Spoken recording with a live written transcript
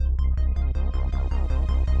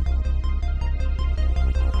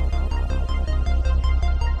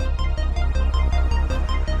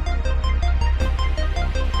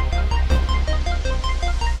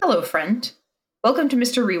Welcome to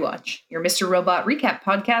Mr. Rewatch, your Mr. Robot recap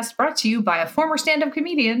podcast brought to you by a former stand-up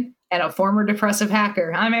comedian and a former depressive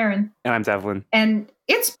hacker. I'm Aaron. And I'm Devlin. And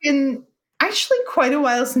it's been actually quite a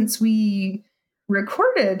while since we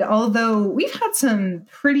recorded, although we've had some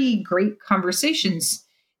pretty great conversations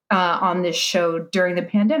on this show during the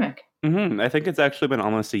pandemic. I think it's actually been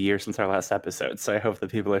almost a year since our last episode, so I hope that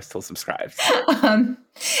people are still subscribed.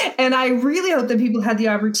 And I really hope that people had the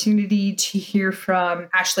opportunity to hear from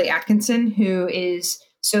Ashley Atkinson, who is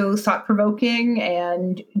so thought-provoking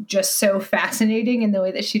and just so fascinating in the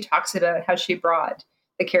way that she talks about how she brought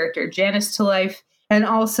the character Janice to life, and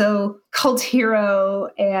also cult hero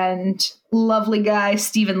and lovely guy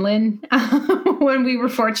Stephen Lin, when we were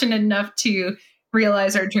fortunate enough to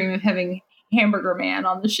realize our dream of having Hamburger Man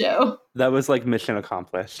on the show. That was like mission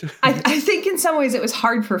accomplished. I think in some ways it was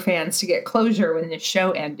hard for fans to get closure when this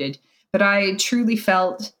show ended, but I truly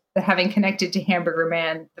felt that having connected to Hamburger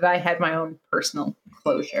Man, that I had my own personal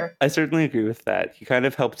closure. I certainly agree with that. He kind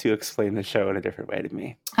of helped to explain the show in a different way to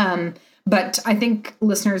me. But I think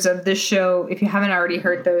listeners of this show, if you haven't already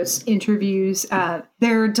heard those interviews,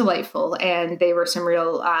 they're delightful, and they were some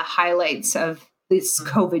real highlights of this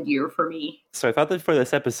COVID year for me. So I thought that for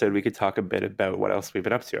this episode, we could talk a bit about what else we've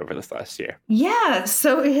been up to over this last year. Yeah,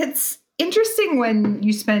 so it's interesting when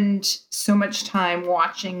you spend so much time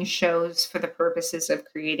watching shows for the purposes of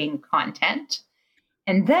creating content.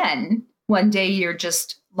 And then one day you're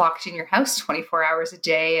just locked in your house 24 hours a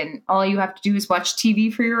day, and all you have to do is watch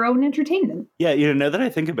TV for your own entertainment. Yeah, now that I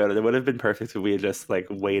think about it, it would have been perfect if we had just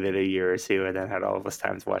waited a year or two and then had all of this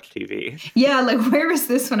time to watch TV. Yeah, where was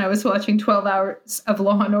this when I was watching 12 hours of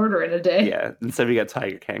Law and Order in a day? Yeah, instead we got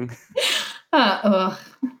Tiger King. Yeah.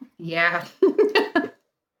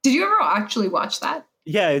 Did you ever actually watch that?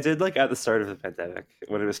 Yeah, I did at the start of the pandemic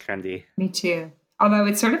when it was trendy. Me too. Although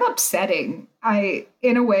it's sort of upsetting.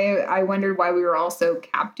 In a way, I wondered why we were all so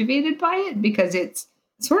captivated by it, because it's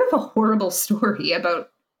sort of a horrible story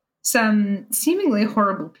about some seemingly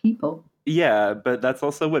horrible people. Yeah, but that's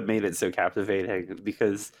also what made it so captivating,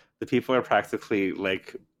 because the people are practically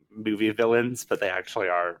movie villains, but they actually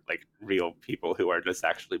are real people who are just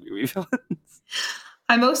actually movie villains.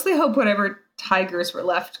 I mostly hope whatever tigers were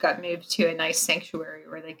left got moved to a nice sanctuary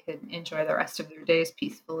where they could enjoy the rest of their days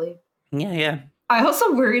peacefully. Yeah. I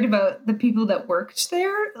also worried about the people that worked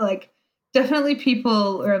there. Definitely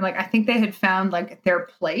people, or I think they had found their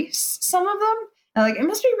place, some of them. And, it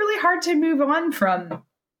must be really hard to move on from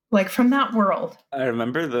that world. I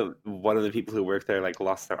remember one of the people who worked there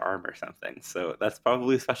lost their arm or something. So that's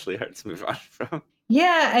probably especially hard to move on from.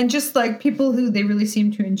 Yeah, and just people who they really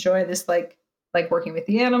seem to enjoy this working with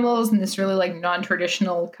the animals and this really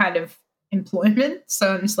non-traditional kind of employment.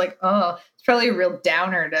 So I'm just it's probably a real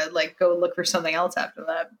downer to go look for something else after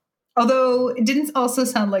that. Although it didn't also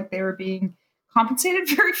sound like they were being compensated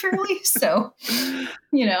very fairly. So,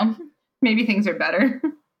 maybe things are better.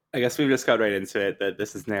 I guess we've just got right into it that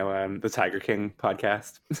this is now the Tiger King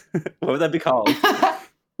podcast. What would that be called?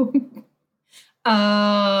 Putting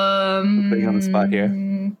you on the spot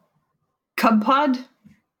here. Cub Pod,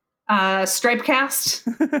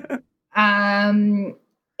 Stripecast,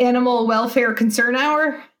 Animal Welfare Concern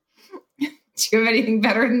Hour. Do you have anything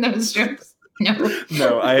better than those jokes? No.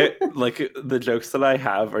 No, the jokes that I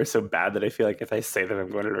have are so bad that I feel like if I say them,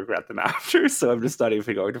 I'm going to regret them after. So I'm just not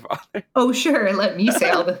even going to bother. Oh, sure. Let me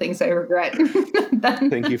say all the things I regret.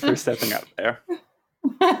 Thank you for stepping up there.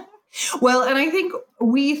 Well, and I think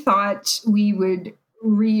we thought we would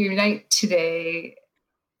reunite today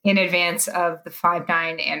in advance of the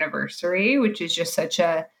 5/9 anniversary, which is just such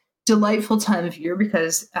a delightful time of year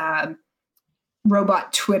because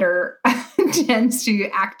robot Twitter tends to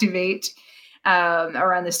activate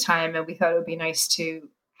around this time, and we thought it would be nice to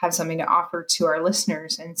have something to offer to our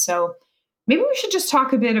listeners. And so maybe we should just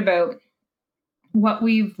talk a bit about what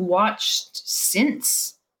we've watched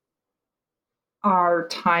since our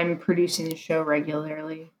time producing the show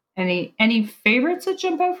regularly. Any favorites that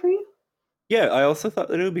jump out for you? Yeah, I also thought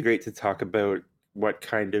that it would be great to talk about what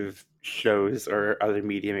kind of shows or other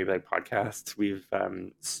media, maybe podcasts, we've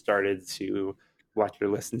started to watch or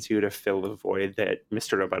listen to fill the void that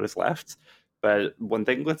Mr. Robot has left. But one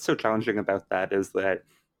thing that's so challenging about that is that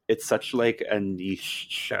it's such a niche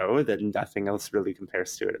show that nothing else really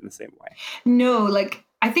compares to it in the same way. No,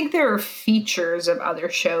 I think there are features of other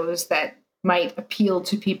shows that might appeal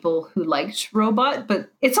to people who liked Robot, but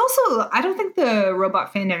it's also, I don't think the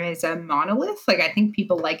Robot fandom is a monolith. I think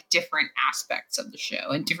people like different aspects of the show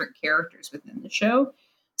and different characters within the show.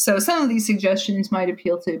 So some of these suggestions might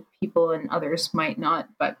appeal to people and others might not,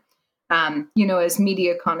 but as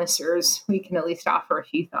media connoisseurs, we can at least offer a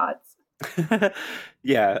few thoughts.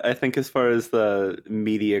 Yeah, I think as far as the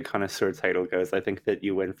media connoisseur title goes, I think that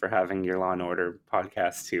you win for having your Law and Order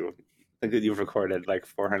podcast too. I think that you've recorded like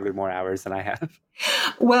 400 more hours than I have.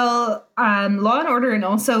 Well, Law and Order and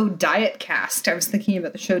also Diet Cast. I was thinking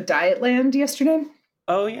about the show Dietland yesterday.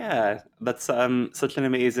 Oh yeah, that's such an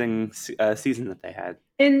amazing season that they had.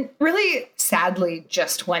 And really, sadly,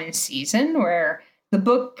 just one season where the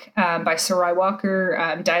book by Sarai Walker,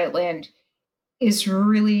 Dietland, is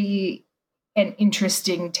really an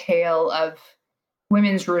interesting tale of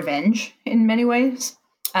women's revenge in many ways,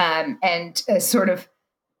 and a sort of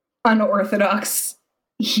unorthodox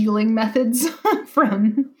healing methods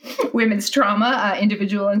from women's trauma,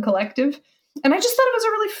 individual and collective. And I just thought it was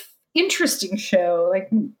a really interesting show, like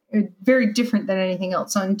very different than anything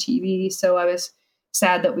else on TV. So I was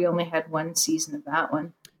sad that we only had one season of that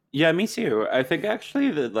one. Yeah, me too. I think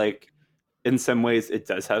actually that like in some ways it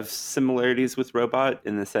does have similarities with Robot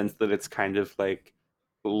in the sense that it's kind of like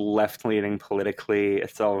left leaning politically.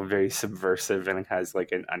 It's all very subversive and it has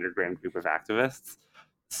like an underground group of activists.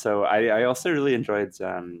 So I also really enjoyed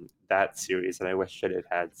that series, and I wish that it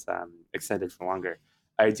had extended for longer.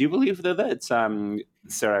 I do believe though that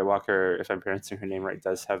Sarah Walker, if I'm pronouncing her name right,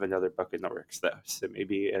 does have another book in the works though. So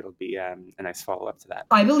maybe it'll be a nice follow up to that.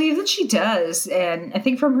 I believe that she does. And I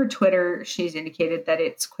think from her Twitter, she's indicated that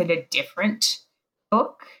it's quite a different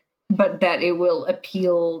book, but that it will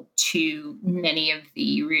appeal to many of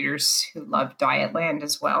the readers who love Dietland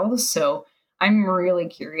as well. So I'm really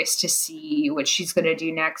curious to see what she's going to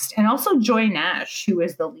do next. And also Joy Nash, who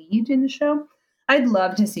is the lead in the show. I'd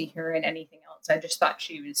love to see her in anything else. I just thought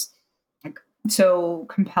she was like so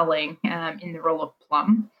compelling in the role of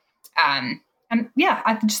Plum. And yeah,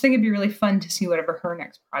 I just think it'd be really fun to see whatever her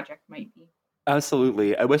next project might be.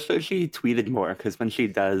 Absolutely. I wish that she tweeted more because when she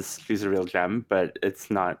does, she's a real gem, but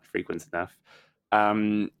it's not frequent enough.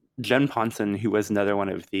 Um, Jen Ponson, who was another one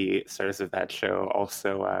of the stars of that show,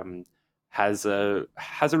 also has a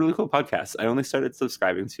really cool podcast. I only started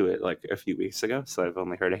subscribing to it like a few weeks ago, so I've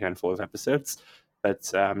only heard a handful of episodes.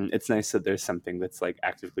 But it's nice that there's something that's like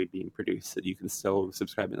actively being produced that you can still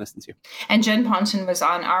subscribe and listen to. And Jen Ponson was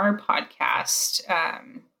on our podcast,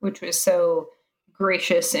 which was so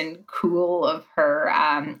gracious and cool of her,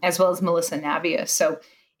 as well as Melissa Navia. So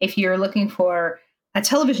if you're looking for a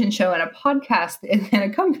television show and a podcast and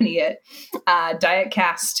accompany it,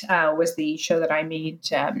 Dietcast was the show that I made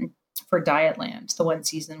for Dietland, the one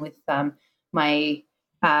season with my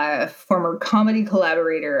former comedy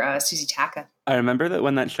collaborator, Susie Taka. I remember that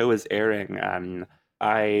when that show was airing,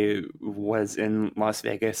 I was in Las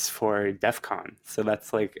Vegas for DEF CON. So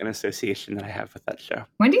that's like an association that I have with that show.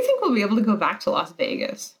 When do you think we'll be able to go back to Las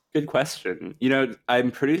Vegas? Good question. You know,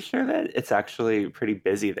 I'm pretty sure that it's actually pretty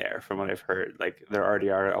busy there from what I've heard. Like there already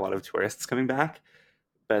are a lot of tourists coming back.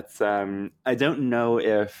 But I don't know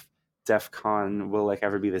if DEF CON will like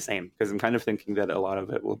ever be the same because I'm kind of thinking that a lot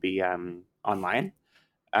of it will be online.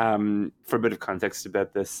 For a bit of context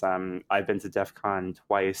about this, I've been to DEF CON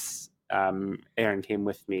twice. Aaron came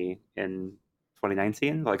with me in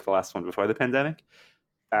 2019, like the last one before the pandemic.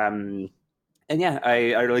 And yeah,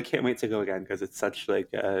 I really can't wait to go again because it's such like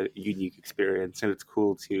a unique experience, and it's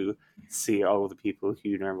cool to see all of the people who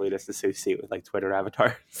you normally just associate with like Twitter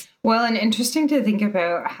avatars. Well, and interesting to think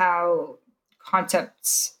about how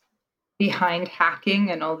concepts behind hacking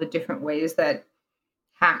and all the different ways that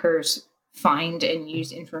hackers find and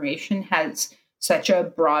use information has such a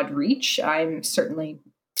broad reach. I'm certainly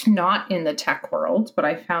not in the tech world, but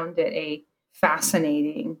I found it a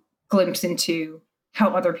fascinating glimpse into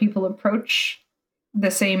how other people approach the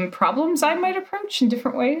same problems I might approach in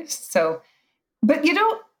different ways. So, but you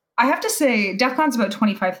know, I have to say, DEF CON's about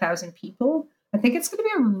 25,000 people. I think it's going to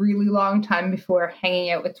be a really long time before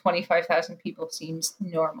hanging out with 25,000 people seems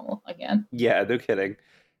normal again. Yeah, no kidding.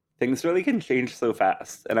 Things really can change so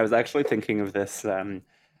fast. And I was actually thinking of this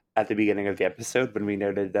at the beginning of the episode when we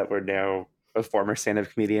noted that we're now a former stand-up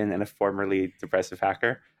comedian and a formerly depressive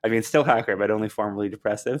hacker. I mean, still hacker, but only formerly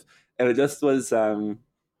depressive. And it just was,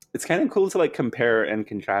 it's kind of cool to like compare and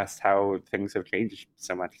contrast how things have changed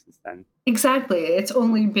so much since then. Exactly. It's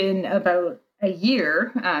only been about a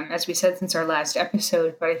year, as we said, since our last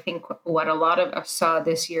episode. But I think what a lot of us saw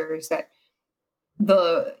this year is that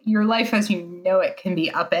your life as you know it can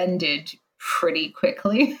be upended pretty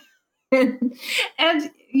quickly.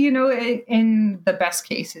 and you know, in the best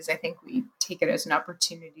cases, I think we take it as an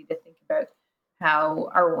opportunity to think about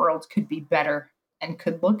how our world could be better and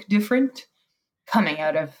could look different coming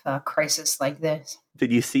out of a crisis like this.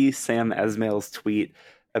 Did you see Sam Esmail's tweet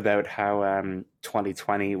about how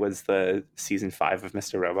 2020 was the season 5 of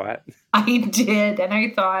Mr. Robot? I did, and I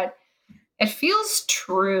thought it feels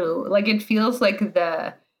true. Like it feels like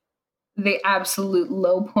the absolute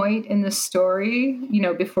low point in the story,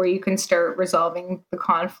 before you can start resolving the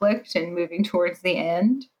conflict and moving towards the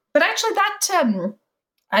end. But actually,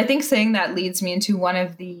 I think saying that leads me into one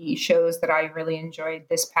of the shows that I really enjoyed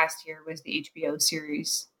this past year was the HBO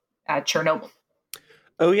series Chernobyl.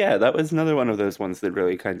 Oh yeah, that was another one of those ones that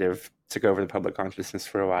really kind of took over the public consciousness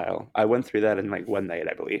for a while. I went through that in like one night,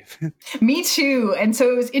 I believe. Me too. And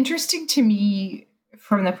so it was interesting to me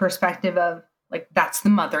from the perspective of like, that's the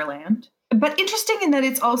motherland. But interesting in that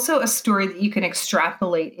it's also a story that you can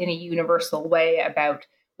extrapolate in a universal way about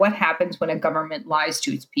what happens when a government lies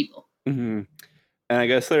to its people. And I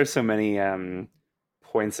guess there are so many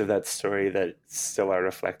points of that story that still are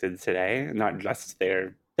reflected today. Not just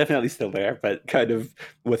there, definitely still there, but kind of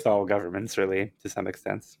with all governments, really, to some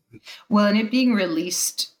extent. Well, and it being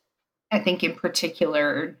released, I think, in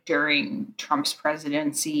particular during Trump's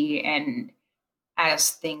presidency and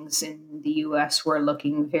as things in the US were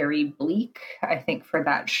looking very bleak, I think for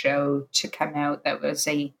that show to come out, that was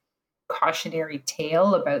a cautionary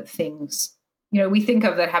tale about things, we think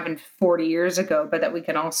of that happened 40 years ago, but that we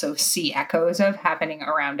can also see echoes of happening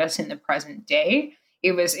around us in the present day.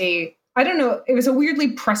 It was I don't know, it was a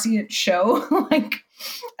weirdly prescient show.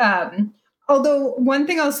 Although one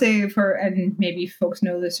thing I'll say and maybe folks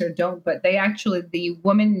know this or don't, but the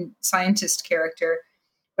woman scientist character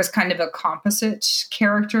was kind of a composite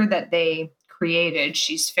character that they created.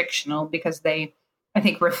 She's fictional because they, I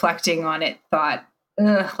think, reflecting on it, thought,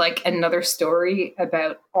 like another story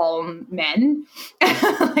about all men.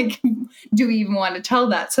 Like, do we even want to tell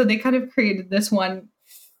that? So they kind of created this one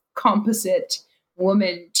composite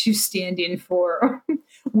woman to stand in for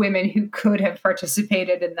women who could have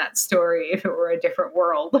participated in that story if it were a different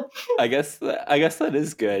world. I guess that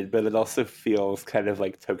is good, but it also feels kind of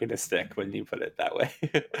like tokenistic when you put it that way.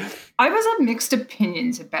 I was of mixed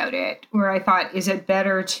opinions about it, where I thought, is it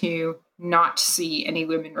better to not see any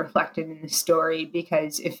women reflected in the story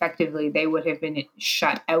because effectively they would have been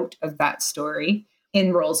shut out of that story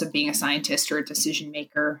in roles of being a scientist or a decision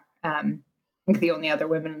maker. I think the only other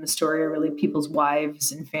women in the story are really people's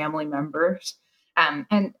wives and family members.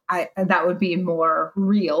 And that would be more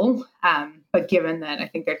real. But given that I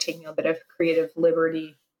think they're taking a bit of creative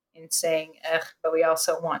liberty in saying, but we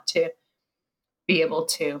also want to be able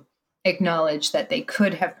to acknowledge that they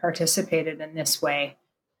could have participated in this way,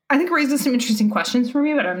 I think raises some interesting questions for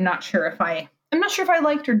me, but I'm not sure if I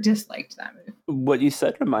liked or disliked that move. What you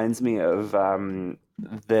said reminds me of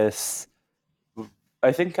this.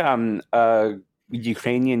 I think a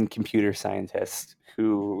Ukrainian computer scientist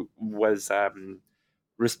who was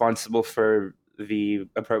responsible for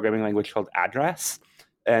a programming language called Address,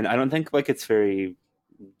 and I don't think like it's very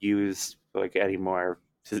used like anymore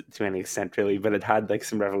to any extent really, but it had like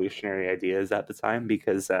some revolutionary ideas at the time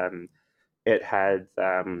because it had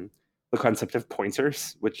the concept of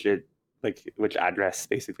pointers, which address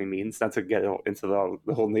basically means. Not to get into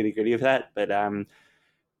the whole nitty gritty of that, but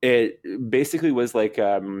it basically was like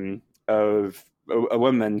of a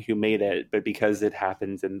woman who made it, but because it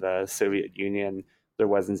happened in the Soviet Union, there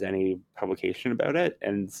wasn't any publication about it,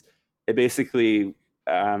 and it basically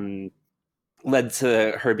led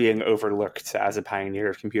to her being overlooked as a pioneer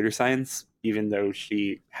of computer science, even though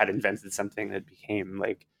she had invented something that became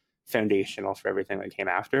like foundational for everything that came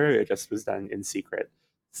after. It just was done in secret.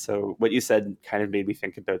 So what you said kind of made me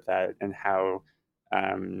think about that and how,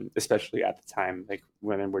 especially at the time, like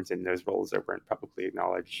women were in those roles that weren't publicly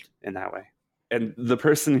acknowledged in that way. And the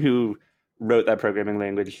person who wrote that programming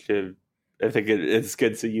language, I think it's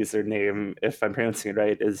good to use their name if I'm pronouncing it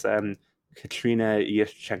right, is Katrina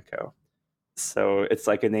Yushchenko. So it's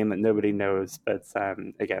like a name that nobody knows, but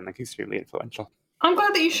again, like extremely influential. I'm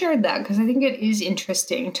glad that you shared that because I think it is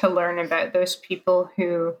interesting to learn about those people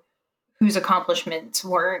whose accomplishments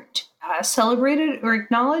weren't celebrated or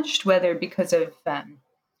acknowledged, whether because of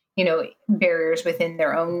barriers within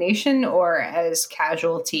their own nation or as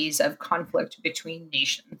casualties of conflict between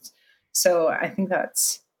nations. So I think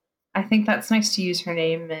that's nice to use her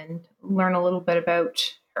name and learn a little bit about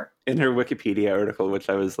her. In her Wikipedia article, which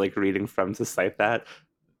I was like reading from to cite that,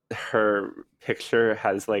 her picture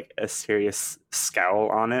has like a serious scowl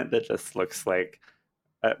on it that just looks like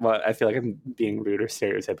well, I feel like I'm being rude or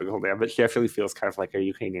stereotypical now, but she definitely feels kind of like a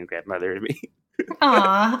Ukrainian grandmother to me.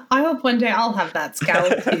 I hope one day I'll have that scowl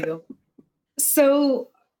too. So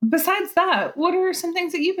besides that, what are some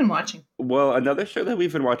things that you've been watching? Well, another show that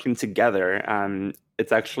we've been watching together,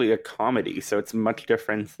 it's actually a comedy, so it's much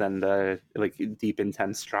different than the like deep,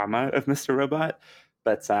 intense drama of Mr. Robot.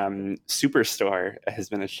 But Superstore has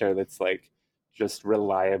been a show that's like just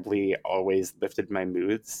reliably always lifted my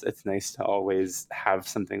moods. It's nice to always have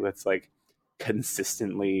something that's like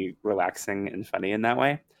consistently relaxing and funny in that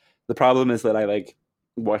way. The problem is that I like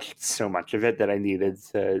watched so much of it that I needed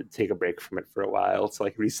to take a break from it for a while to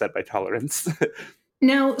like reset my tolerance.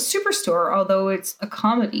 Now, Superstore, although it's a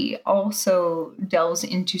comedy, also delves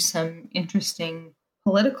into some interesting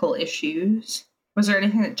political issues. Was there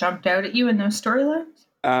anything that jumped out at you in those storylines?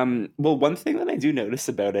 Well, one thing that I do notice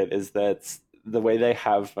about it is that the way they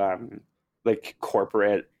have like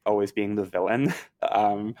corporate always being the villain.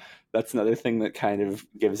 That's another thing that kind of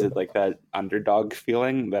gives it like that underdog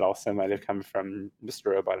feeling that also might have come from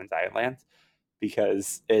Mr. Robot and Diamond,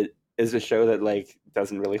 because it is a show that like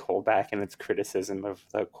doesn't really hold back in its criticism of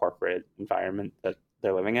the corporate environment that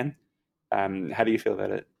they're living in. How do you feel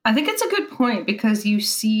about it? I think it's a good point because you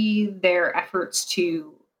see their efforts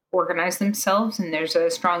to organize themselves, and there's a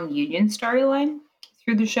strong union storyline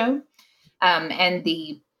through the show, and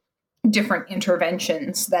the different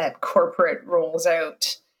interventions that corporate rolls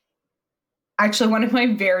out. Actually, one of my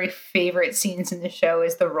very favorite scenes in the show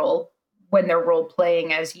is when they're role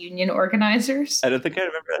playing as union organizers. I don't think I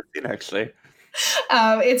remember that scene actually.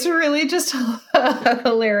 It's really just a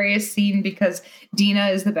hilarious scene because Dina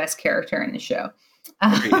is the best character in the show.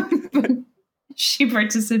 She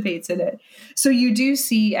participates in it. So you do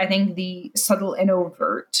see, I think, the subtle and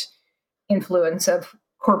overt influence of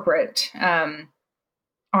corporate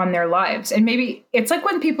on their lives. And maybe it's like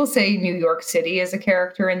when people say New York City is a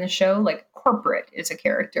character in the show, like corporate is a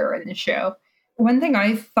character in the show. One thing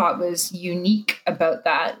I thought was unique about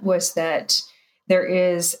that was that there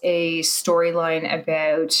is a storyline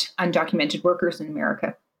about undocumented workers in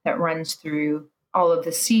America that runs through all of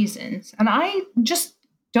the seasons. And I just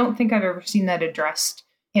don't think I've ever seen that addressed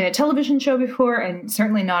in a television show before, and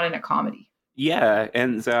certainly not in a comedy. Yeah,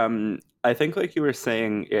 and I think like you were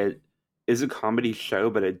saying, it is a comedy show,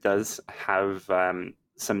 but it does have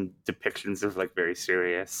some depictions of like very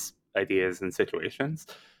serious ideas and situations.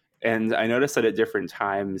 And I noticed that at different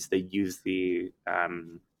times they use the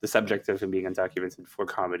subject of him being undocumented for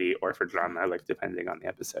comedy or for drama, like depending on the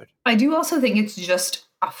episode. I do also think it's just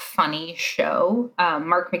a funny show.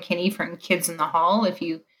 Mark McKinney from Kids in the Hall, if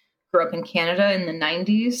you grew up in Canada in the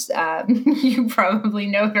 90s, you probably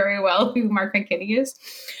know very well who Mark McKinney is.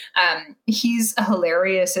 He's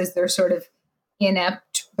hilarious as their sort of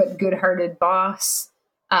inept but good-hearted boss.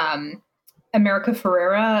 America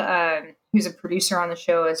Ferrera, who's a producer on the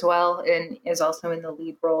show as well and is also in the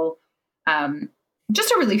lead role.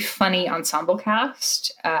 Just a really funny ensemble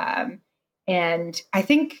cast. And I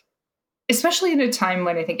think, especially in a time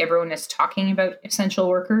when I think everyone is talking about essential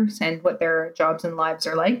workers and what their jobs and lives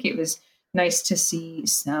are like, it was nice to see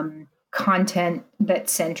some content that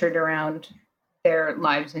centered around their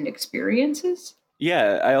lives and experiences.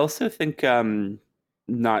 Yeah, I also think,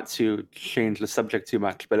 not to change the subject too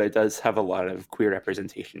much, but it does have a lot of queer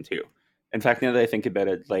representation too. In fact, now that I think about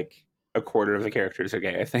it, like a quarter of the characters are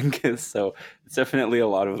gay, I think. So it's definitely a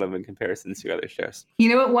lot of them in comparison to other shows. You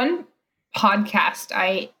know what? One podcast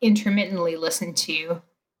I intermittently listen to,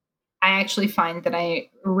 I actually find that I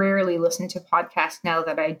rarely listen to podcasts now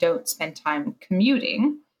that I don't spend time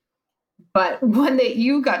commuting. But one that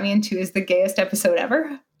you got me into is The Gayest Episode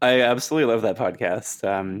Ever. I absolutely love that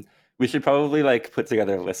podcast. We should probably like put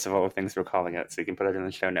together a list of all the things we're calling it so you can put it in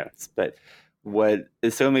the show notes. But what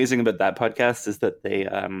is so amazing about that podcast is that they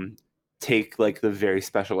take like the very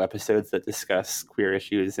special episodes that discuss queer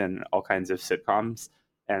issues in all kinds of sitcoms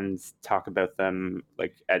and talk about them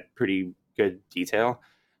like at pretty good detail.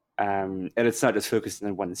 And it's not just focused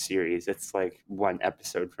in one series. It's like one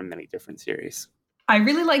episode from many different series. I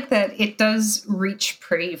really like that it does reach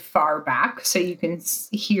pretty far back. So you can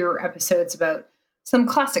hear episodes about some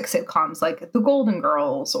classic sitcoms like The Golden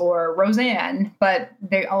Girls or Roseanne, but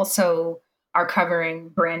they also are covering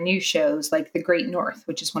brand new shows like The Great North,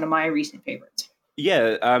 which is one of my recent favorites.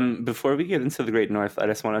 Yeah, before we get into The Great North, I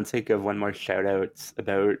just want to give one more shout out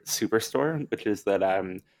about Superstore, which is that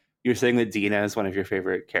you're saying that Dina is one of your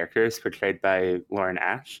favorite characters, portrayed by Lauren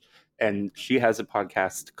Ash, and she has a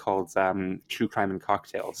podcast called True Crime and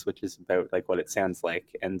Cocktails, which is about like what it sounds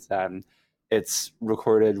like, and it's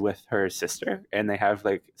recorded with her sister, and they have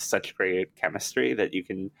like such great chemistry that you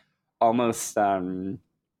can almost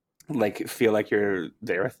like feel like you're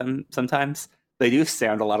there with them sometimes. They do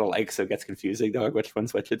sound a lot alike, so it gets confusing though which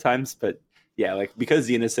one's which at times. But yeah, like because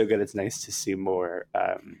Dina's so good, it's nice to see more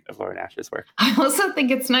of Lauren Ash's work. I also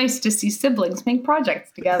think it's nice to see siblings make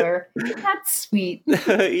projects together. That's sweet.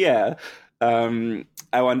 Yeah.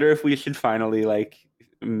 I wonder if we should finally like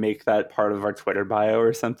make that part of our Twitter bio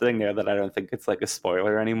or something now that I don't think it's like a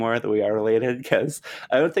spoiler anymore that we are related, because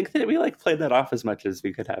I don't think that we like played that off as much as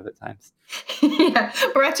we could have at times. Yeah,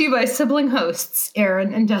 brought to you by sibling hosts,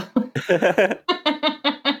 Aaron and Dylan.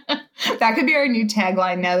 That could be our new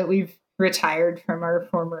tagline now that we've retired from our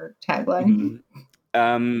former tagline.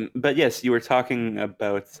 But yes, you were talking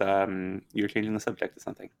about, you were changing the subject to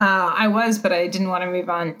something. I was, but I didn't want to move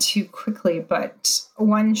on too quickly. But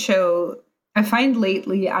one show I find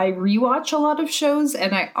lately, I rewatch a lot of shows,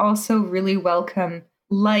 and I also really welcome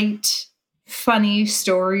light, funny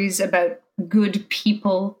stories about good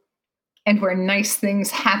people and where nice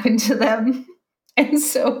things happen to them. And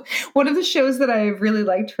so one of the shows that I really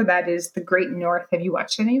liked for that is The Great North. Have you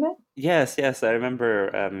watched any of it? Yes, I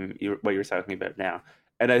remember what you were talking about now.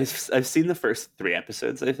 And I've seen the first 3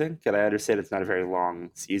 episodes, I think, and I understand it's not a very long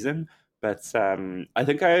season, but I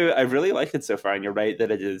think I really liked it so far. And you're right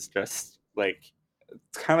that it is just like,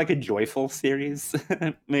 it's kind of like a joyful series,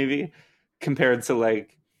 maybe, compared to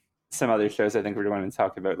like some other shows I think we're going to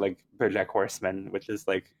talk about, like BoJack Horseman, which is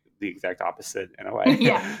like the exact opposite in a way.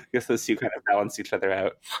 Yeah. I guess those two kind of balance each other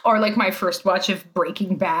out. Or like my first watch of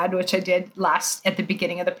Breaking Bad, which I did at the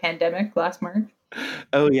beginning of the pandemic last March.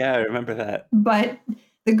 Oh yeah, I remember that. But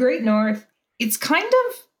The Great North, it's kind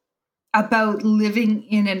of about living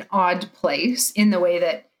in an odd place in the way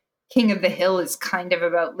that King of the Hill is kind of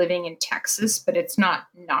about living in Texas, but it's not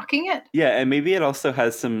knocking it. Yeah, and maybe it also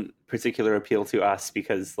has some particular appeal to us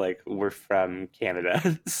because like we're from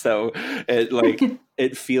Canada. So it like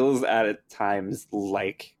it feels at times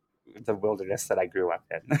like the wilderness that I grew up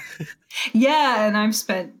in. Yeah, and I've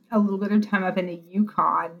spent a little bit of time up in the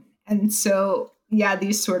Yukon. And so, yeah,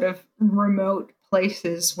 these sort of remote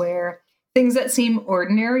places where things that seem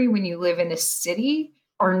ordinary when you live in a city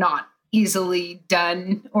are not easily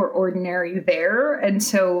done or ordinary there. And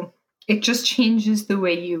so it just changes the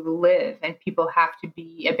way you live, and people have to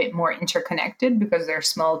be a bit more interconnected because they're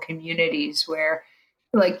small communities where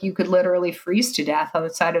like you could literally freeze to death on the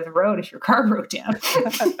side of the road if your car broke down.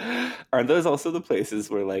 Are those also the places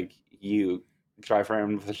where like you drive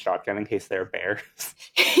around with a shotgun in case there are bears?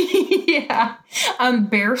 Yeah.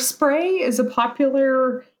 Bear spray is a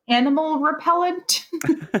popular animal repellent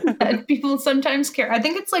that people sometimes carry. I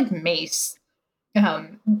think it's like mace.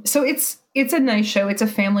 So it's a nice show. It's a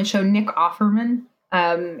family show. Nick Offerman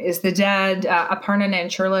is the dad. Aparna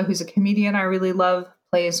Nancherla, who's a comedian I really love,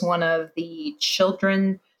 plays one of the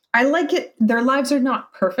children. I like it. Their lives are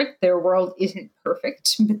not perfect. Their world isn't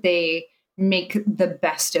perfect, but they make the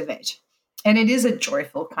best of it. And it is a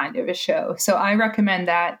joyful kind of a show. So I recommend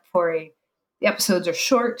that the episodes are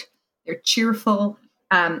short. They're cheerful.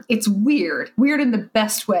 It's weird in the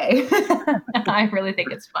best way. I really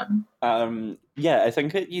think it's fun. Yeah, I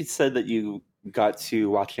think that you said that you got to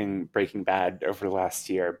watching Breaking Bad over the last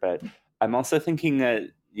year, but I'm also thinking that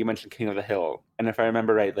you mentioned King of the Hill. And if I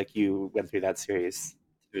remember right, like you went through that series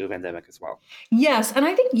through the pandemic as well. Yes, and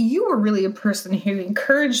I think you were really a person who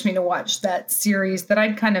encouraged me to watch that series that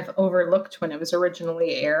I'd kind of overlooked when it was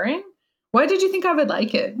originally airing. Why did you think I would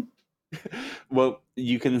like it? Well,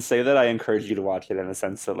 you can say that I encouraged you to watch it in the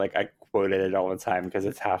sense that like I quoted it all the time because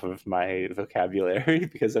it's half of my vocabulary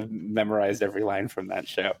because I've memorized every line from that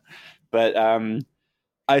show. But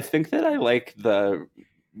I think that I like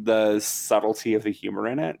the subtlety of the humor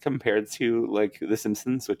in it compared to like The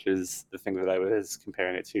Simpsons, which is the thing that I was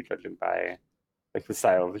comparing it to, judging by like the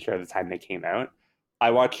style of the show at the time they came out.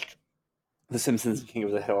 I watched The Simpsons and King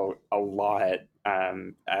of the Hill a lot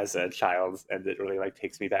as a child, and it really like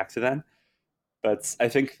takes me back to then. But I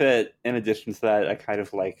think that in addition to that, I kind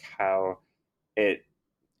of like how it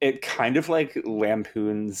kind of like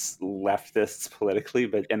lampoons leftists politically,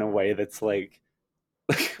 but in a way that's like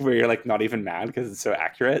where you're like not even mad because it's so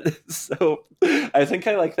accurate. So I think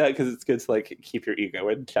I like that because it's good to like keep your ego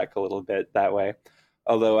in check a little bit that way.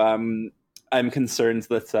 Although I'm concerned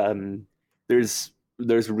that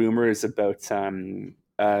there's rumors about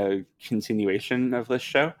a continuation of this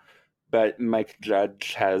show, but Mike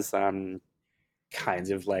Judge has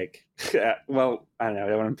kind of like well, I don't know, I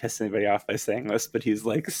don't want to piss anybody off by saying this, but he's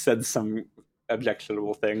like said some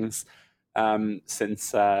objectionable things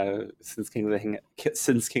since King of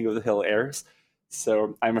the Hill airs.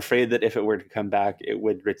 So I'm afraid that if it were to come back, it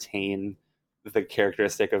would retain the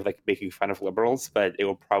characteristic of like making fun of liberals, but it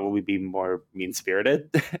will probably be more mean spirited,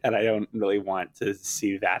 and I don't really want to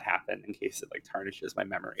see that happen in case it like tarnishes my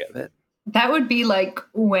memory of it. That would be like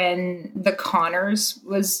when The Conners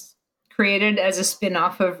was created as a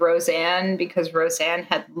spin-off of Roseanne because Roseanne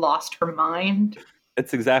had lost her mind.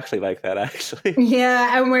 It's exactly like that, actually.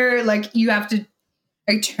 Yeah, and where like you have to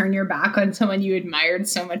like turn your back on someone you admired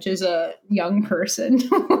so much as a young person.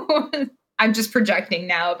 I'm just projecting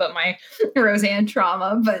now about my Roseanne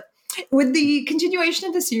trauma, but would the continuation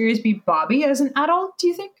of the series be Bobby as an adult, do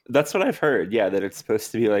you think? That's what I've heard. Yeah, that it's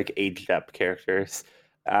supposed to be like aged up characters.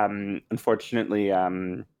 Unfortunately,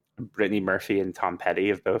 Brittany Murphy and Tom Petty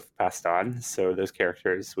have both passed on, so those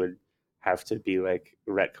characters would have to be like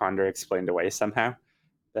retconned or explained away somehow.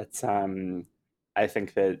 That's I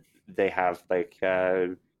think that they have like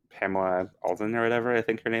Pamela Alden or whatever I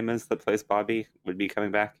think her name is that plays Bobby would be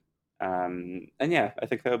coming back. And yeah, I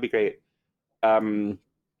think that would be great. Um,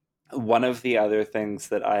 One of the other things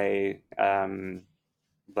that I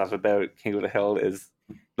love about King of the Hill is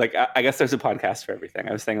like I guess there's a podcast for everything.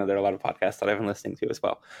 I was saying that there are a lot of podcasts that I've been listening to as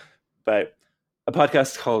well, but a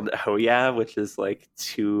podcast called Oh Yeah, which is like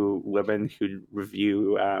two women who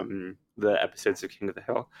review the episodes of King of the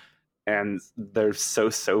Hill, and they're so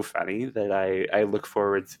funny that I look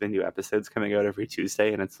forward to the new episodes coming out every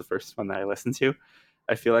Tuesday, and it's the first one that I listen to.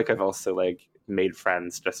 I feel like I've also like made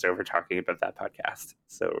friends just over talking about that podcast.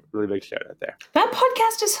 So really big shout out there. That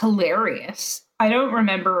podcast is hilarious. I don't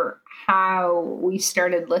remember how we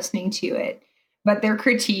started listening to it, but their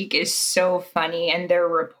critique is so funny and their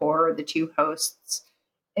rapport, the two hosts,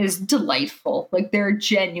 is delightful. Like they're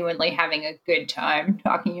genuinely having a good time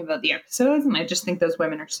talking about the episodes, and I just think those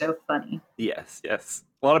women are so funny. Yes.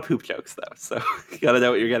 A lot of poop jokes though, so you gotta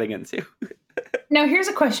know what you're getting into. Now, here's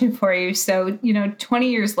a question for you. So,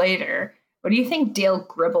 20 years later, what do you think Dale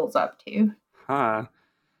Gribble's up to? Huh.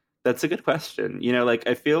 That's a good question. Like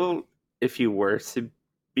I feel if you were to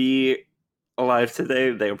be alive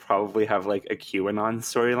today, they would probably have like a QAnon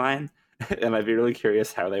storyline. And I'd be really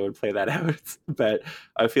curious how they would play that out. But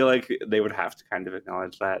I feel like they would have to kind of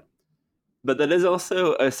acknowledge that. But that is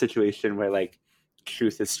also a situation where like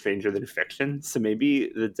truth is stranger than fiction. So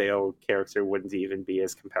maybe the Dale character wouldn't even be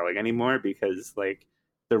as compelling anymore because like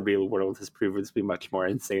the real world has proven to be much more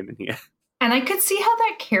insane than he is. And I could see how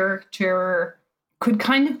that character could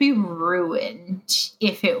kind of be ruined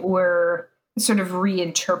if it were sort of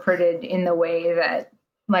reinterpreted in the way that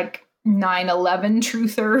like 9/11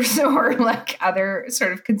 truthers or like other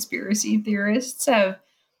sort of conspiracy theorists have,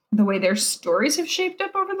 the way their stories have shaped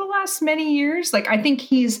up over the last many years. Like I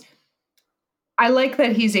like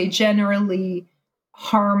that he's a generally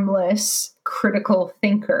harmless critical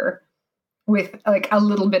thinker with like a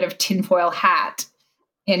little bit of tinfoil hat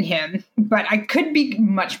in him, but I could be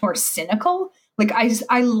much more cynical. Like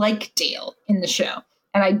I like Dale in the show,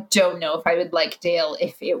 and I don't know if I would like Dale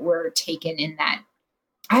if it were taken in that,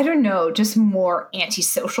 I don't know, just more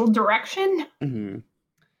antisocial direction. Mm-hmm.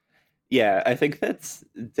 Yeah, I think that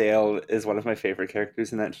Dale is one of my favorite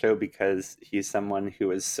characters in that show because he's someone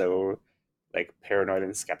who is so like paranoid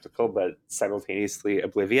and skeptical, but simultaneously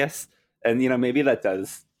oblivious. And maybe that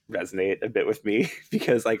does resonate a bit with me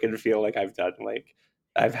because I can feel like I've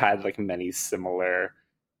had like many similar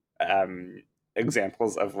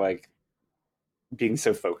examples of like being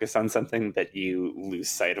so focused on something that you lose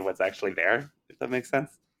sight of what's actually there, if that makes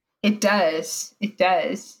sense. It does. It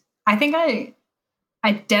does. I think I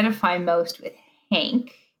identify most with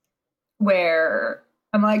Hank, where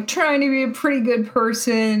I'm like trying to be a pretty good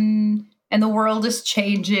person and the world is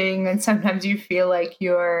changing, and sometimes you feel like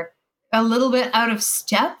you're a little bit out of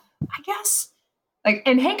step, I guess. Like,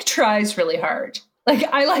 and Hank tries really hard. Like,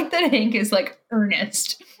 I like that Hank is like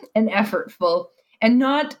earnest and effortful and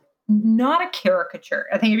not a caricature.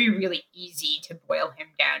 I think it'd be really easy to boil him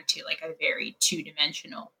down to like a very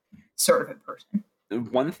two-dimensional sort of a person.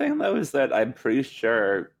 One thing though is that I'm pretty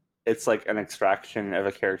sure it's like an extraction of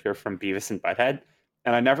a character from Beavis and Butthead,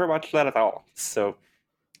 and I never watched that at all. So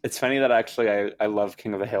it's funny that actually I love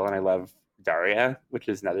King of the Hill and I love Daria, which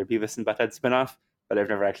is another Beavis and Butthead spinoff, but I've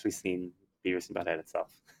never actually seen Beavis and Butthead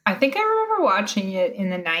itself. I think I remember watching it in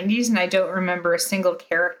the 90s, and I don't remember a single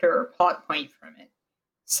character or plot point from it.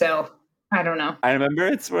 So I don't know. I remember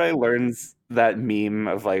it's where I learned that meme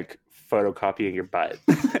of like photocopying your butt.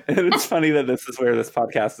 And it's funny that this is where this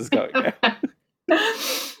podcast is going.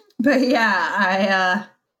 But yeah,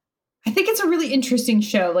 I think it's a really interesting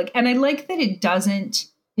show. Like, and I like that it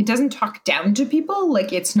doesn't talk down to people.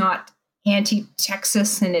 Like, it's not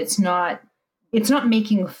anti-Texas, and it's not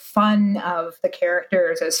making fun of the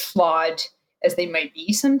characters as flawed as they might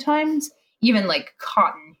be sometimes. Even like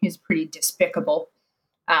Cotton, who's pretty despicable.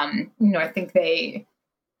 I think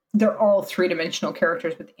they're all three-dimensional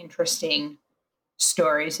characters with interesting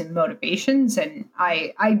stories and motivations, and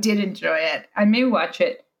I did enjoy it. I may watch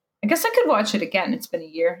it. I guess I could watch it again. It's been a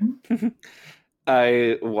year.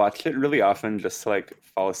 I watch it really often just to like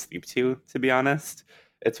fall asleep to be honest.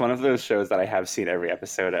 It's one of those shows that I have seen every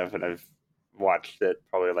episode of, and I've watched it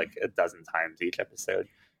probably like a dozen times each episode.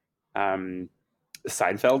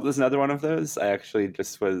 Seinfeld was another one of those. I actually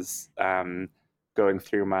just was going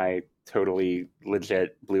through my totally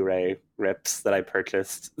legit Blu-ray rips that I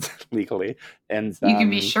purchased legally, and You can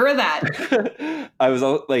be sure of that. I was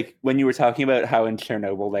like, when you were talking about how in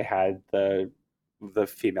Chernobyl they had the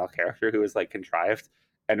female character who was like contrived,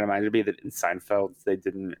 and it reminded me that in Seinfeld they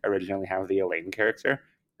didn't originally have the Elaine character,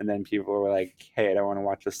 and then people were like, "Hey, I don't want to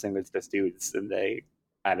watch this thing that's just dudes," and they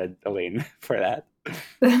added Elaine for that.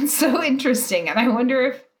 That's so interesting. And I wonder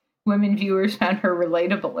if women viewers found her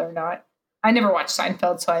relatable or not. I never watched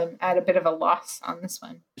Seinfeld, so I'm at a bit of a loss on this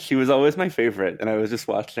one. She was always my favorite, and I was just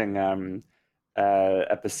watching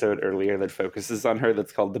episode earlier that focuses on her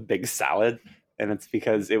that's called The Big Salad, and it's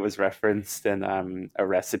because it was referenced in a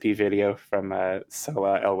recipe video from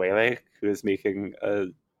Sola El Wele, who is making a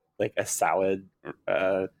salad.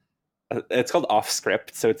 It's called Off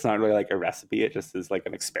Script, so it's not really like a recipe. It just is like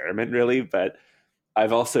an experiment, really. But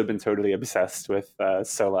I've also been totally obsessed with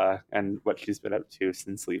Sola and what she's been up to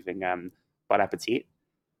since leaving Bon Appetit.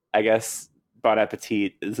 I guess Bon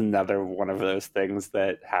Appetit is another one of those things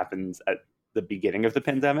that happens at the beginning of the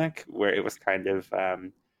pandemic, where it was kind of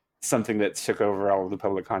something that took over all of the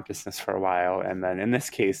public consciousness for a while, and then in this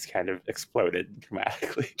case kind of exploded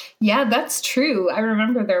dramatically. Yeah, that's true. I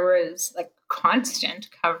remember there was like constant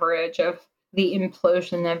coverage of the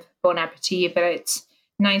implosion of Bon Appetit, but it's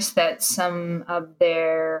nice that some of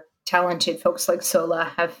their talented folks like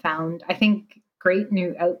Sola have found, I think, great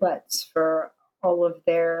new outlets for all of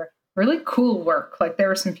their really cool work. Like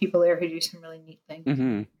there are some people there who do some really neat things.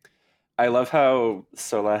 Mm-hmm. I love how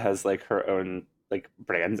Sola has like her own like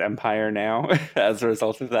brand empire now as a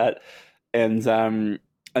result of that. And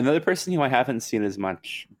another person who I haven't seen as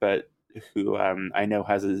much, but who I know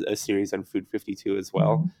has a series on Food 52 as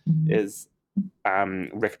well, is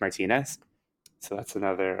Rick Martinez. So that's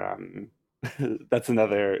another that's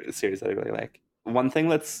another series that I really like. One thing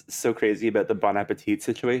that's so crazy about the Bon Appetit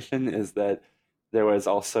situation is that there was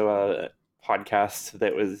also a podcast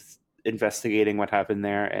that was investigating what happened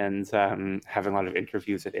there and having a lot of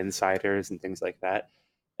interviews with insiders and things like that.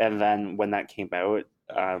 And then when that came out,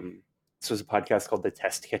 this was a podcast called The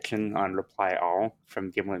Test Kitchen on Reply All from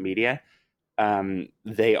Gimlet Media.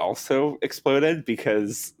 They also exploded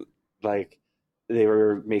because like they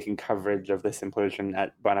were making coverage of this implosion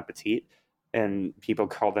at Bon Appetit, and people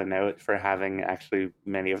called them out for having actually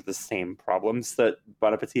many of the same problems that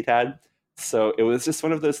Bon Appetit had. So it was just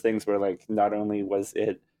one of those things where like not only was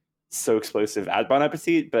it so explosive at Bon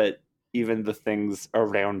Appetit, but even the things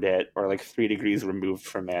around it or like 3 degrees removed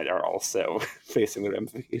from it are also facing the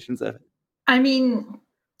ramifications of it. I mean,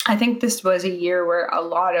 I think this was a year where a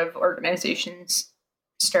lot of organizations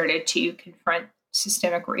started to confront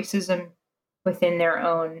systemic racism within their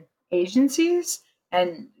own agencies,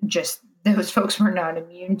 and just those folks were not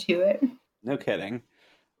immune to it. No kidding.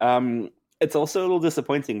 It's also a little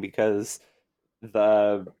disappointing because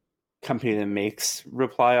the company that makes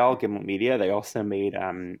Reply All, Gimlet Media, they also made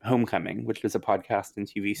Homecoming, which is a podcast and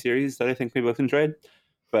TV series that I think we both enjoyed.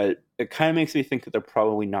 But it kind of makes me think that they're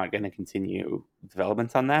probably not going to continue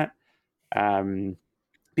development on that.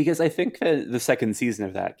 Because I think that the second season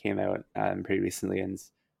of that came out pretty recently, and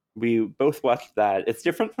we both watched that. It's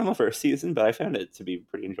different from the first season, but I found it to be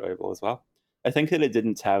pretty enjoyable as well. I think that it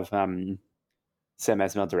didn't have Sam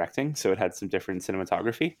Esmail directing, so it had some different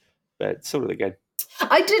cinematography, but it's still really good.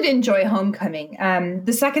 I did enjoy Homecoming.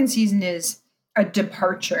 The second season is a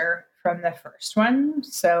departure from the first one,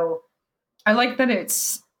 so I like that it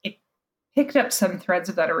picked up some threads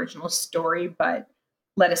of that original story, but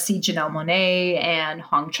let us see Janelle Monáe and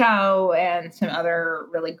Hong Chow and some other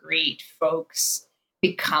really great folks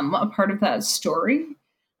become a part of that story.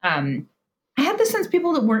 I had the sense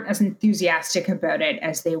people that weren't as enthusiastic about it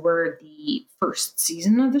as they were the first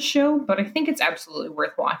season of the show, but I think it's absolutely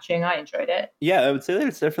worth watching. I enjoyed it. Yeah, I would say that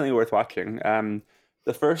it's definitely worth watching.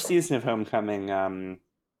 The first season of Homecoming,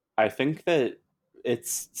 I think that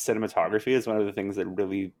its cinematography is one of the things that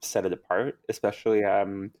really set it apart, especially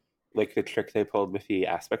like the trick they pulled with the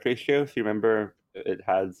aspect ratio. If you remember, it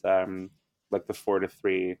has like the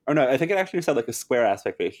 4:3. Oh no, I think it actually just had like a square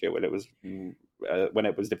aspect ratio when it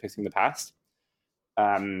was depicting the past.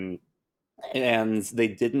 And they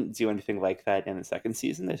didn't do anything like that in the second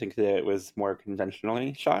season. I think that it was more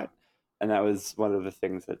conventionally shot, and that was one of the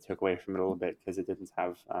things that took away from it a little bit because it didn't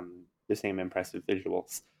have the same impressive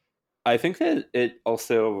visuals. I think that it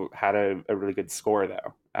also had a really good score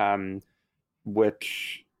though,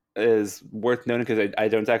 which is worth noting because I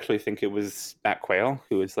don't actually think it was Matt Quayle,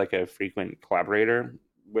 who is like a frequent collaborator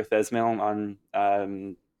with Esmail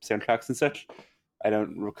on soundtracks and such. I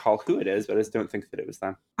don't recall who it is, but I just don't think that it was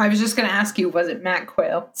them. I was just going to ask you, was it Matt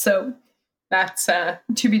Quayle? So that's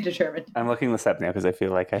to be determined. I'm looking this up now because I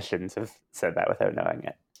feel like I shouldn't have said that without knowing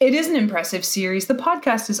it. It is an impressive series. The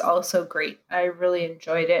podcast is also great. I really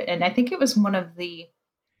enjoyed it. And I think it was one of the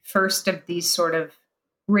first of these sort of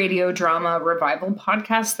radio drama revival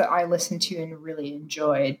podcasts that I listened to and really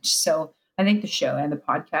enjoyed. So I think the show and the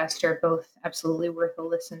podcast are both absolutely worth a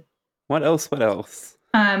listen. What else?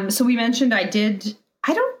 So we mentioned I don't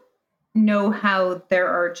know how there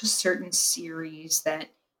are just certain series that,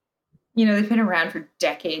 they've been around for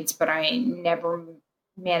decades, but I never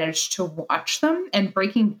managed to watch them. And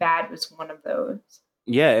Breaking Bad was one of those.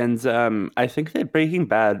 Yeah, and I think that Breaking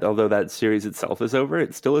Bad, although that series itself is over,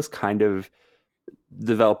 it still is kind of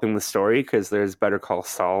developing the story because there's Better Call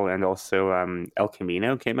Saul and also El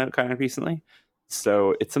Camino came out kind of recently.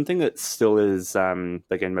 So it's something that still is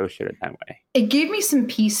like in motion in that way. It gave me some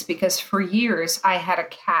peace because for years I had a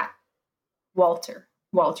cat, Walter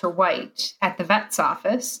White, at the vet's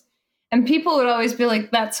office. And people would always be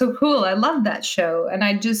like, that's so cool. I love that show. And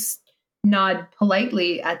I just nod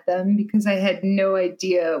politely at them because I had no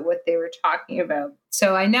idea what they were talking about.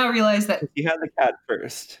 So I now realize that you had the cat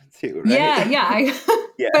first too, right? Yeah.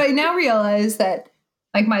 Yeah. But I now realize that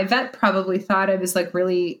like my vet probably thought I was like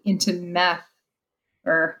really into meth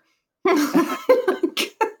or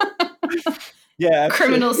yeah,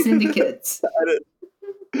 criminal syndicates.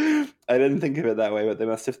 I didn't think of it that way, but they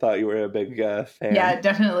must have thought you were a big fan. Yeah,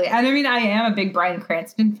 definitely. And I mean, I am a big Bryan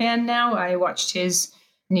Cranston fan now. I watched his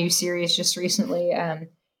new series just recently.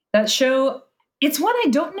 That show, it's one I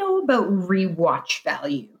don't know about rewatch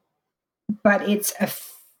value, but it's a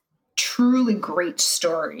truly great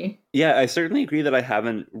story. Yeah, I certainly agree that I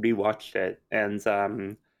haven't rewatched it.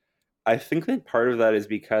 And I think that part of that is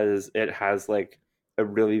because it has like a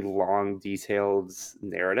really long, detailed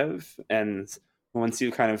narrative. And once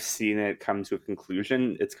you've kind of seen it come to a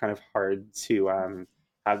conclusion, it's kind of hard to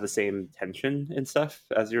have the same tension and stuff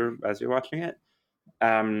as you're watching it.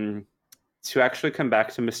 To actually come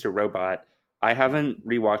back to Mr. Robot, I haven't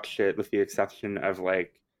rewatched it with the exception of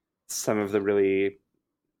like some of the really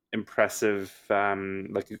impressive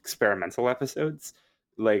like experimental episodes.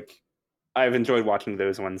 Like I've enjoyed watching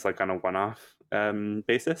those ones like on a one-off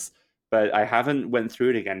basis. But I haven't went through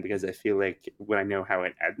it again because I feel like when I know how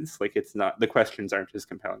it ends, like it's not, the questions aren't as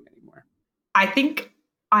compelling anymore. I think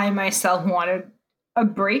I myself wanted a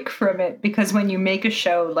break from it because when you make a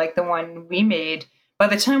show like the one we made, by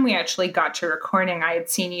the time we actually got to recording, I had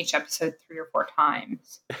seen each episode 3 or 4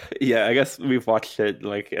 times. Yeah, I guess we've watched it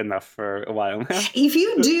like enough for a while now. If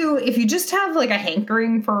you just have like a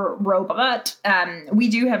hankering for Robot, we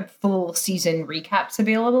do have full season recaps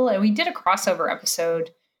available, and we did a crossover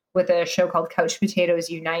episode with a show called Couch Potatoes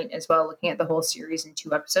Unite as well, looking at the whole series in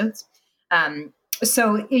 2 episodes.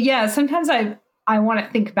 So yeah, sometimes I want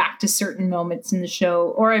to think back to certain moments in the show,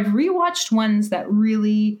 or I've rewatched ones that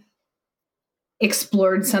really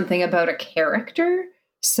explored something about a character.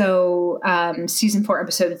 So season 4,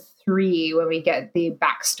 episode 3, when we get the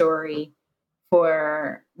backstory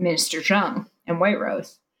for Minister Zheng and White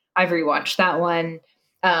Rose, I've rewatched that one.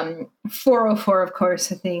 404, of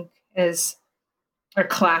course, I think is a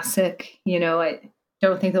classic. I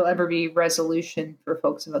don't think there'll ever be resolution for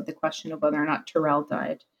folks about the question of whether or not Terrell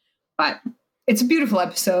died, but it's a beautiful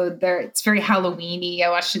episode. There, it's very Halloween-y. I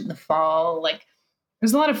watched it in the fall. Like,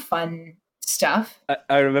 there's a lot of fun stuff.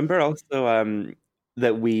 I remember also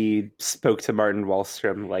that we spoke to Martin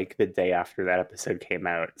Wallstrom like the day after that episode came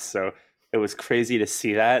out, so it was crazy to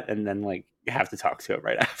see that and then like have to talk to him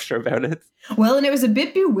right after about it. Well, and it was a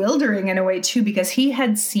bit bewildering in a way too, because he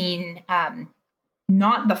had seen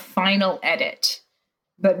not the final edit,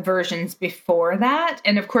 but versions before that.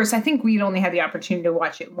 And of course, I think we'd only had the opportunity to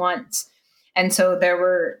watch it once. And so there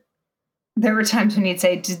were times when he'd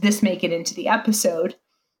say, did this make it into the episode?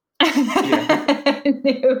 Yeah.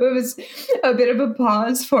 It was a bit of a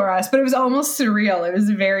pause for us, but it was almost surreal. It was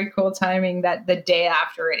very cool timing that the day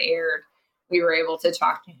after it aired, we were able to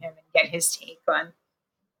talk to him and get his take on,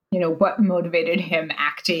 what motivated him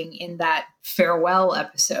acting in that farewell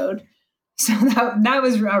episode. So that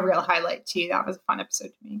was a real highlight too. That was a fun episode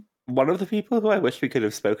to me. One of the people who I wish we could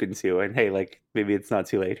have spoken to, and hey, like maybe it's not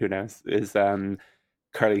too late, who knows, is Carly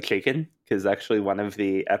Chaikin, because actually one of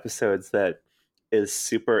the episodes that is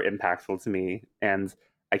super impactful to me, and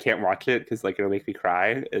I can't watch it because like it'll make me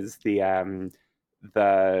cry, is the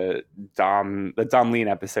Dom Lean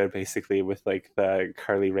episode, basically, with like the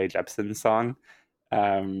Carly Rae Jepsen song.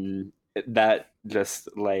 That just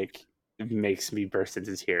like makes me burst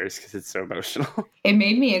into tears because it's so emotional. It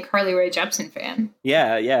made me a Carly Rae Jepsen fan.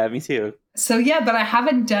 Yeah, me too. So yeah, but I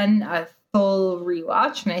haven't done a full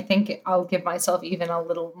rewatch, and I think I'll give myself even a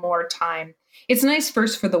little more time. It's nice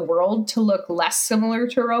first for the world to look less similar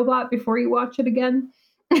to Robot before you watch it again.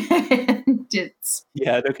 And it's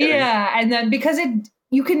Yeah, no kidding. yeah, and then because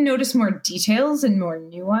you can notice more details and more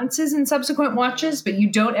nuances in subsequent watches, but you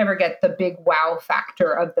don't ever get the big wow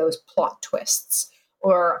factor of those plot twists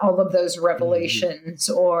or all of those revelations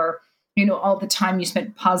or all the time you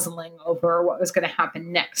spent puzzling over what was going to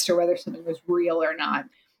happen next or whether something was real or not.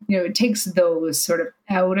 It takes those sort of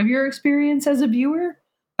out of your experience as a viewer.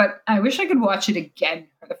 But I wish I could watch it again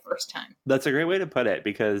for the first time. That's a great way to put it,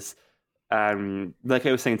 because like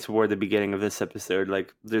I was saying toward the beginning of this episode,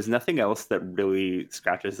 like there's nothing else that really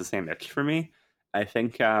scratches the same itch for me. I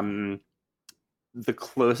think the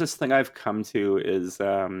closest thing I've come to is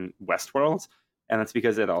Westworld, and that's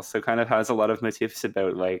because it also kind of has a lot of motifs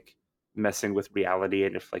about like messing with reality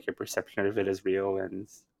and if like your perception of it is real and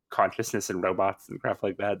consciousness and robots and crap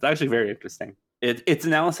like that. It's actually very interesting. Its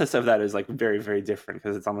analysis of that is like very, very different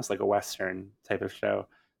because it's almost like a Western type of show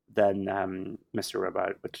than Mr.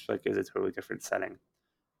 Robot, which like is a totally different setting.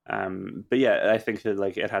 But yeah, I think that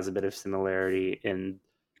like it has a bit of similarity in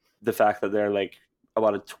the fact that there are like a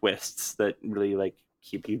lot of twists that really like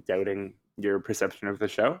keep you doubting your perception of the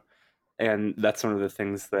show. And that's one of the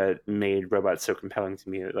things that made Robot so compelling to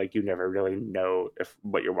me. That, like, you never really know if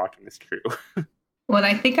what you're watching is true. Well,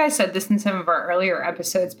 I think I said this in some of our earlier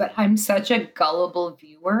episodes, but I'm such a gullible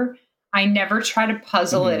viewer. I never try to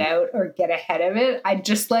puzzle it out or get ahead of it. I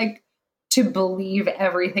just like to believe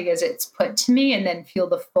everything as it's put to me and then feel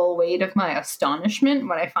the full weight of my astonishment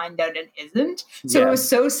when I find out it isn't. So It was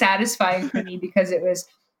so satisfying for me because it was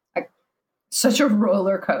such a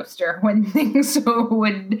roller coaster when things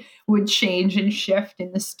would change and shift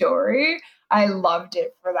in the story. I loved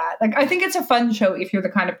it for that. Like, I think it's a fun show if you're the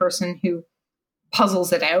kind of person who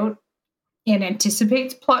puzzles it out and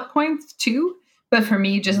anticipates plot points too. But for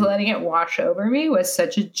me, just letting it wash over me was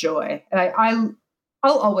such a joy. And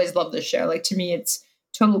I'll always love this show. Like, to me, it's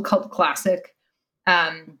total cult classic.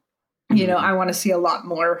 I want to see a lot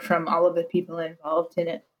more from all of the people involved in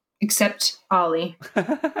it, except Ollie.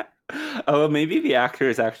 Oh, maybe the actor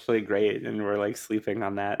is actually great and we're like sleeping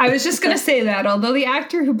on that. I was just going to say that, although the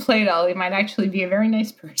actor who played Ollie might actually be a very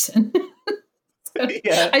nice person.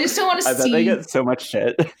 Yeah, I just don't want to see. I bet they get so much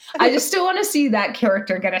shit. I just still want to see that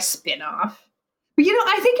character get a spin-off. But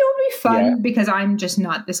I think it would be fun because I'm just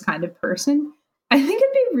not this kind of person. I think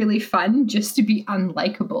it'd be really fun just to be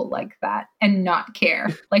unlikable like that and not care,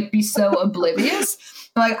 like be so oblivious.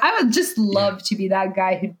 Like, I would just love to be that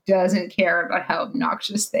guy who doesn't care about how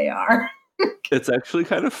obnoxious they are. It's actually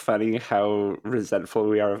kind of funny how resentful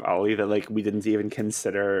we are of Ollie that like we didn't even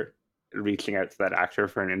consider reaching out to that actor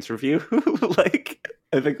for an interview. Like,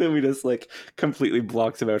 I think that we just like completely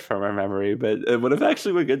blocked him out from our memory, but it would have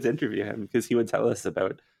actually been good to interview him because he would tell us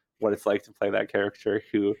about what it's like to play that character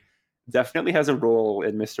who definitely has a role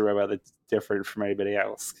in Mr. Robot that's different from anybody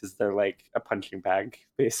else because they're like a punching bag,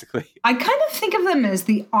 basically. I kind of think of them as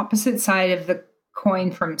the opposite side of the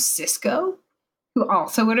coin from Sisko, who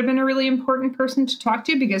also would have been a really important person to talk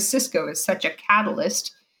to because Sisko is such a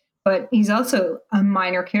catalyst, but he's also a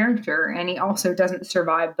minor character and he also doesn't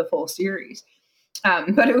survive the full series.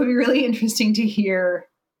 But it would be really interesting to hear,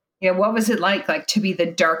 what was it like to be the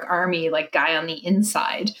Dark Army, like guy on the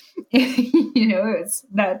inside?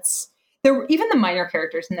 Even the minor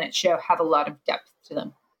characters in that show have a lot of depth to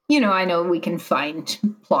them. I know we can find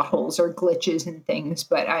plot holes or glitches and things,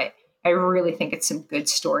 but I really think it's some good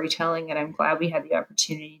storytelling, and I'm glad we had the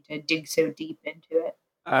opportunity to dig so deep into it.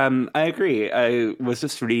 I agree. I was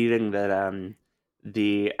just reading that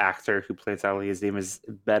the actor who plays Ollie, his name is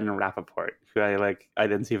Ben Rappaport, who I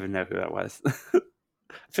didn't even know who that was.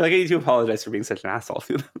 I feel like I need to apologize for being such an asshole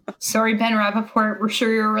to them. Sorry, Ben Rappaport. We're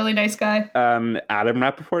sure you're a really nice guy. Adam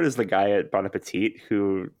Rappaport is the guy at Bon Appetit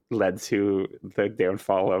who led to the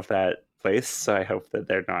downfall of that place, so I hope that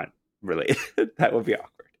they're not related. That would be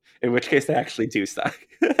awkward. In which case, they actually do suck.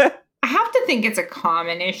 I have to think it's a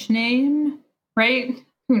common-ish name, right?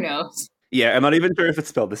 Who knows? Yeah, I'm not even sure if it's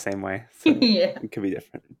spelled the same way. So yeah. It could be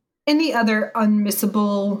different. Any other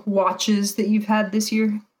unmissable watches that you've had this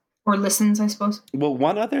year? Or listens, I suppose? Well,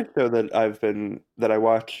 one other show that I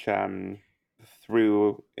watched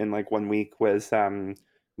through in like 1 week was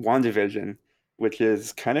WandaVision, which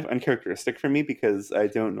is kind of uncharacteristic for me because I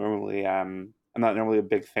don't normally I'm not normally a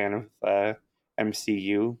big fan of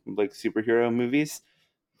MCU like superhero movies,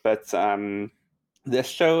 but this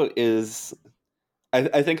show is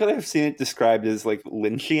I think I've seen it described as like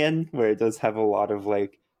Lynchian, where it does have a lot of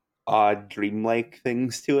like odd dreamlike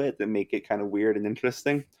things to it that make it kind of weird and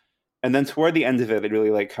interesting. And then toward the end of it, it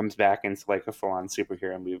really like comes back into like a full on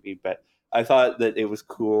superhero movie. But I thought that it was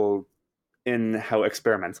cool in how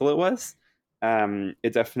experimental it was.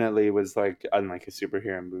 It definitely was like unlike a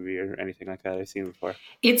superhero movie or anything like that I've seen before.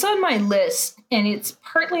 It's on my list, and it's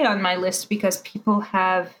partly on my list because people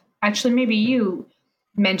have actually, maybe you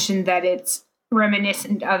mentioned that it's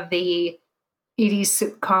reminiscent of the 80s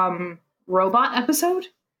sitcom Robot episode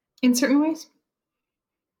in certain ways.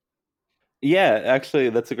 Yeah, actually,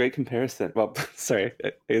 that's a great comparison. Well, sorry,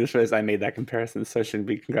 I just realized I made that comparison, so I shouldn't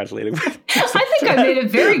be congratulating myself. I think I made a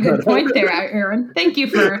very good point there, Aaron. Thank you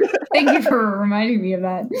for reminding me of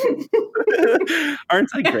that. Aren't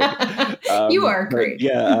I great? You are great.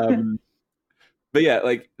 But yeah,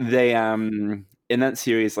 like they in that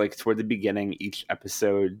series, like toward the beginning, each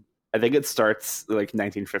episode, I think it starts like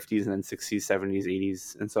 1950s and then 60s, 70s,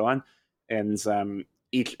 80s, and so on. And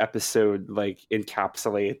each episode like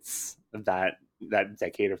encapsulates that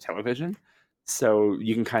decade of television. So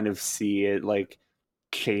you can kind of see it like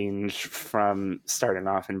change from starting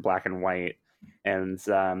off in black and white, and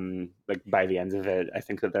like by the end of it, I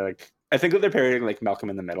think that they're parodying like Malcolm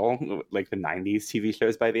in the Middle, like the '90s TV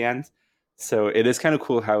shows by the end. So it is kind of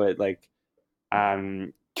cool how it like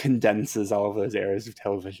condenses all of those eras of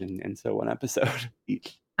television into one episode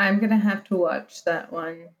each. I'm gonna have to watch that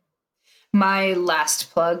one. My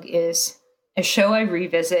last plug is a show I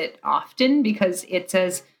revisit often because it's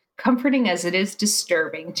as comforting as it is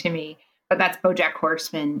disturbing to me. But that's BoJack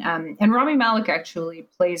Horseman, and Rami Malek actually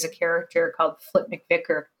plays a character called Flip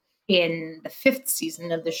McVicker in the 5th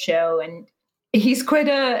season of the show, and he's quite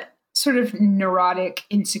a sort of neurotic,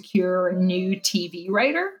 insecure, new TV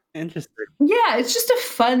writer. Interesting. Yeah, it's just a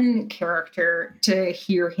fun character to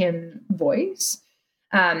hear him voice.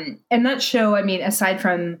 And that show, I mean, aside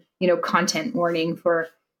from, content warning for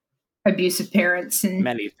abusive parents and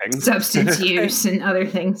many things, substance use and other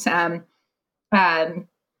things,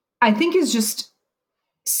 I think is just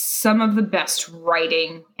some of the best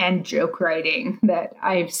writing and joke writing that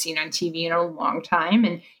I've seen on TV in a long time.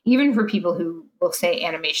 And even for people who will say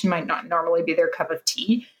animation might not normally be their cup of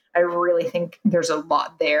tea, I really think there's a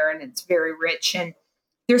lot there and it's very rich. And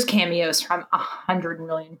there's cameos from 100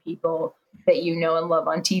 million people that you know and love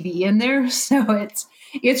on TV in there. So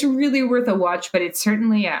it's really worth a watch, but it's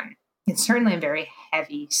certainly a very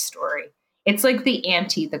heavy story. It's like the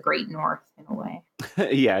The Great North in a way.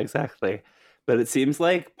 Yeah, exactly. But it seems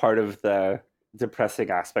like part of the depressing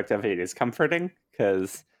aspect of it is comforting,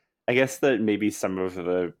 because I guess that maybe some of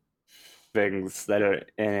the things that are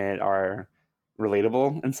in it are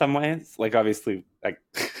relatable in some ways. Like obviously, like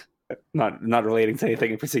not relating to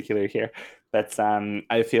anything in particular here, but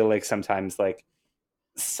I feel like sometimes like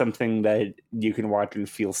something that you can watch and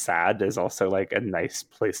feel sad is also like a nice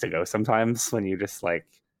place to go sometimes when you just like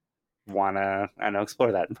wanna, I don't know,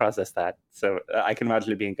 explore that and process that. So I can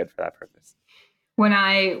imagine it being good for that purpose. When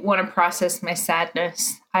I want to process my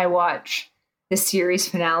sadness, I watch the series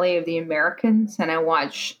finale of The Americans and I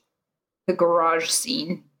watch the garage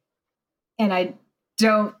scene. And I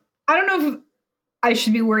don't know if I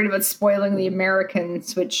should be worried about spoiling The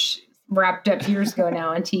Americans, which wrapped up years ago now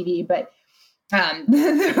on TV, but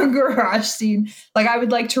the garage scene, like I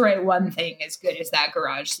would like to write one thing as good as that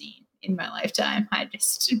garage scene in my lifetime.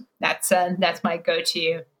 That's my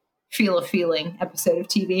go-to feel a feeling episode of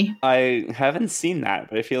TV. I haven't seen that,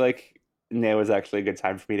 but I feel like now is actually a good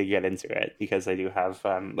time for me to get into it because I do have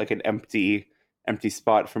like an empty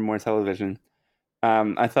spot for more television.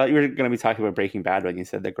 I thought you were going to be talking about Breaking Bad when you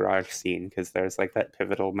said the garage scene, because there's like that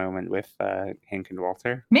pivotal moment with Hank and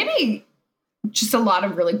Walter. Maybe just a lot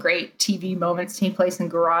of really great TV moments take place in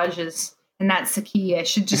garages, and that's the key. I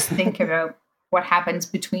should just think about what happens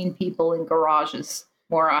between people in garages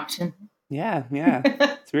more often. Yeah.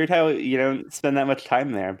 It's weird how you don't spend that much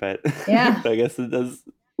time there, but yeah, I guess it does.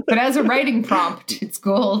 But as a writing prompt, it's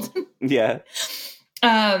gold. Yeah.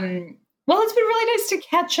 Well, it's been really nice to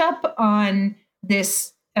catch up on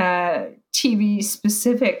this TV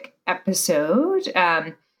specific episode.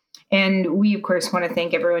 And we, of course, want to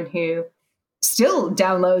thank everyone who still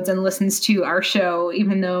downloads and listens to our show,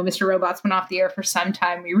 even though Mr. Robot's been off the air for some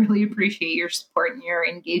time. We really appreciate your support and your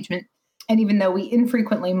engagement. And even though we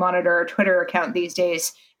infrequently monitor our Twitter account these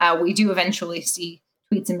days, we do eventually see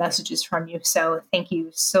tweets and messages from you. So thank you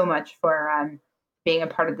so much for being a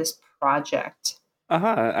part of this project.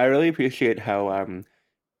 I really appreciate how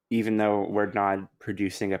even though we're not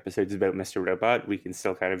producing episodes about Mr. Robot, we can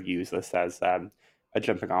still kind of use this as a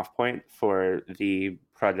jumping off point for the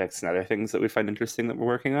projects and other things that we find interesting that we're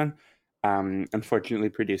working on. Unfortunately,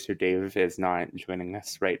 producer Dave is not joining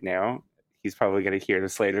us right now. He's probably going to hear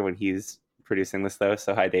this later when he's producing this, though.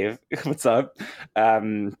 So hi, Dave. What's up?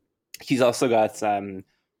 He's also got a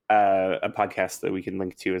podcast that we can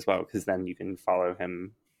link to as well, because then you can follow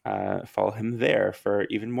him there for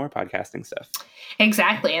even more podcasting stuff.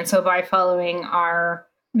 Exactly. And so by following our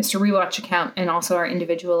Mr. Rewatch account and also our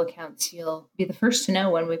individual accounts, you'll be the first to know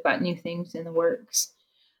when we've got new things in the works.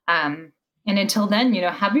 And until then,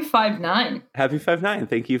 happy 5/9. Happy 5/9.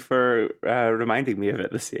 Thank you for reminding me of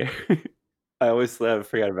it this year. I always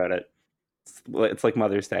forget about it. It's like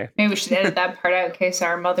Mother's Day. Maybe we should edit that part out in case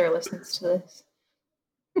our mother listens to this.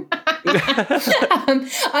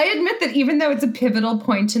 I admit that even though it's a pivotal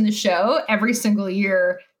point in the show, every single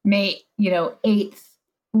year, May 8th,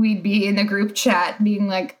 we'd be in the group chat being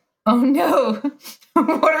like, oh no,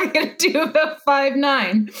 what are we going to do about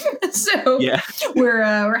 5/9? So yeah.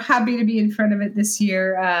 We're happy to be in front of it this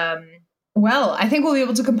year. Well, I think we'll be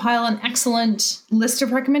able to compile an excellent list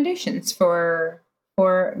of recommendations for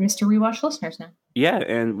Mr. Rewatch listeners now. Yeah,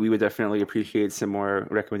 and we would definitely appreciate some more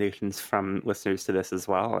recommendations from listeners to this as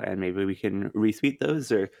well, and maybe we can retweet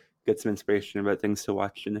those or get some inspiration about things to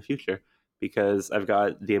watch in the future, because I've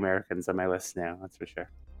got The Americans on my list now, that's for sure.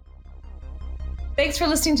 Thanks for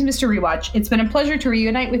listening to Mr. Rewatch. It's been a pleasure to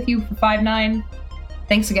reunite with you for 5/9.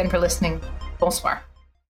 Thanks again for listening. Bonsoir.